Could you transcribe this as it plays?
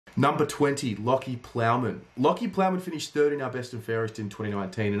Number 20, Lachie Plowman. Lachie Plowman finished third in our Best and Fairest in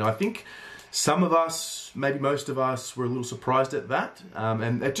 2019, and I think some of us, maybe most of us, were a little surprised at that.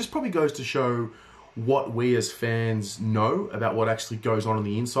 And it just probably goes to show what we as fans know about what actually goes on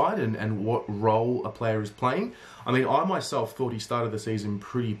the inside and what role a player is playing. I mean, I myself thought he started the season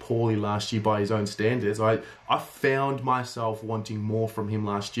pretty poorly last year by his own standards. I found myself wanting more from him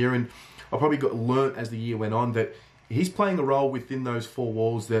last year, and I probably learnt as the year went on that he's playing a role within those four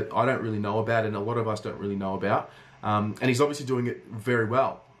walls that I don't really know about, and a lot of us don't really know about. And he's obviously doing it very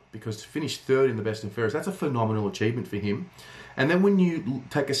well, because to finish third in the Best and Fairest, that's a phenomenal achievement for him. And then when you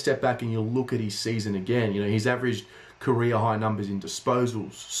take a step back and you look at his season again, you know, he's averaged career high numbers in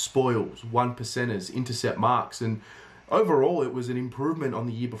disposals, spoils, 1%ers, intercept marks, and overall it was an improvement on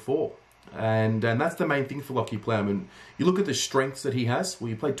the year before. And that's the main thing for Lachie Plowman. You look at the strengths that he has. Well,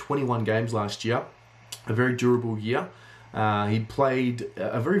 he played 21 games last year, a very durable year. He played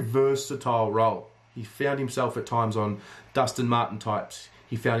a very versatile role. He found himself at times on Dustin Martin types.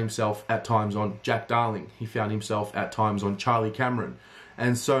 He found himself at times on Jack Darling. He found himself at times on Charlie Cameron.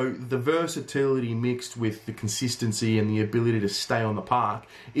 And so the versatility mixed with the consistency and the ability to stay on the park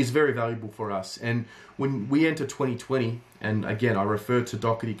is very valuable for us. And when we enter 2020, and again, I refer to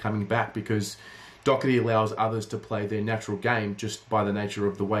Doherty coming back because Doherty allows others to play their natural game just by the nature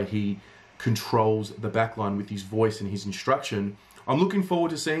of the way he controls the backline with his voice and his instruction. I'm looking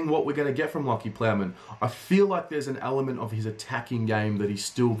forward to seeing what we're going to get from Lachie Plowman. I feel like there's an element of his attacking game that is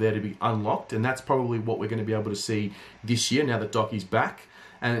still there to be unlocked, and that's probably what we're going to be able to see this year now that Docky's back.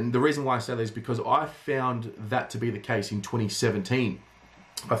 And the reason why I say that is because I found that to be the case in 2017.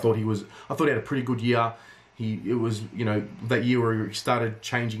 I thought he had a pretty good year. It was, you know, that year where he started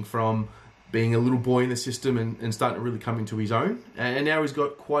changing from being a little boy in the system and starting to really come into his own. And now he's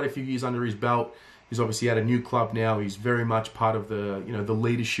got quite a few years under his belt. He's obviously at a new club now. He's very much part of the, you know, the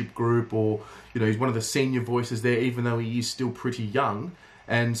leadership group, or, you know, he's one of the senior voices there, even though he is still pretty young.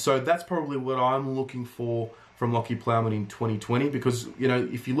 And so that's probably what I'm looking for from Lachie Plowman in 2020, because, you know,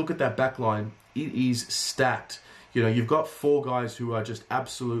 if you look at that back line, it is stacked. You know, you've got four guys who are just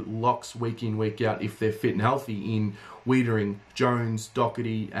absolute locks week in, week out, if they're fit and healthy, in Wiedering, Jones,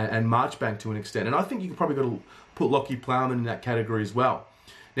 Doherty, and Marchbank to an extent. And I think you can probably got to put Lachie Plowman in that category as well.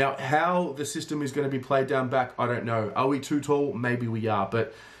 Now, how the system is going to be played down back, I don't know. Are we too tall? Maybe we are.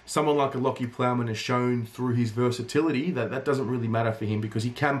 But someone like a Lachie Plowman has shown through his versatility that doesn't really matter for him, because he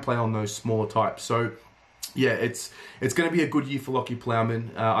can play on those smaller types. So, yeah, it's going to be a good year for Lachie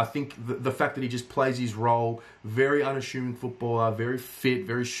Plowman. I think the fact that he just plays his role, very unassuming footballer, very fit,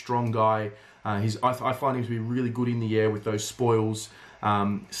 very strong guy. I find him to be really good in the air with those spoils.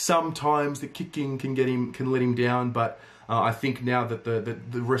 Sometimes the kicking can let him down, but I think now that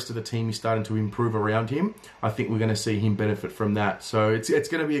the rest of the team is starting to improve around him, I think we're going to see him benefit from that. So it's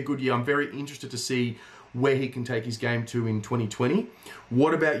going to be a good year. I'm very interested to see where he can take his game to in 2020.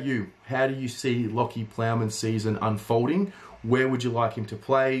 What about you? How do you see Lachie Plowman's season unfolding? Where would you like him to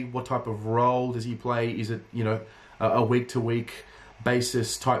play? What type of role does he play? Is it, you know, a week-to-week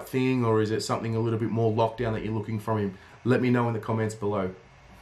basis type thing, or is it something a little bit more locked down that you're looking from him? Let me know in the comments below.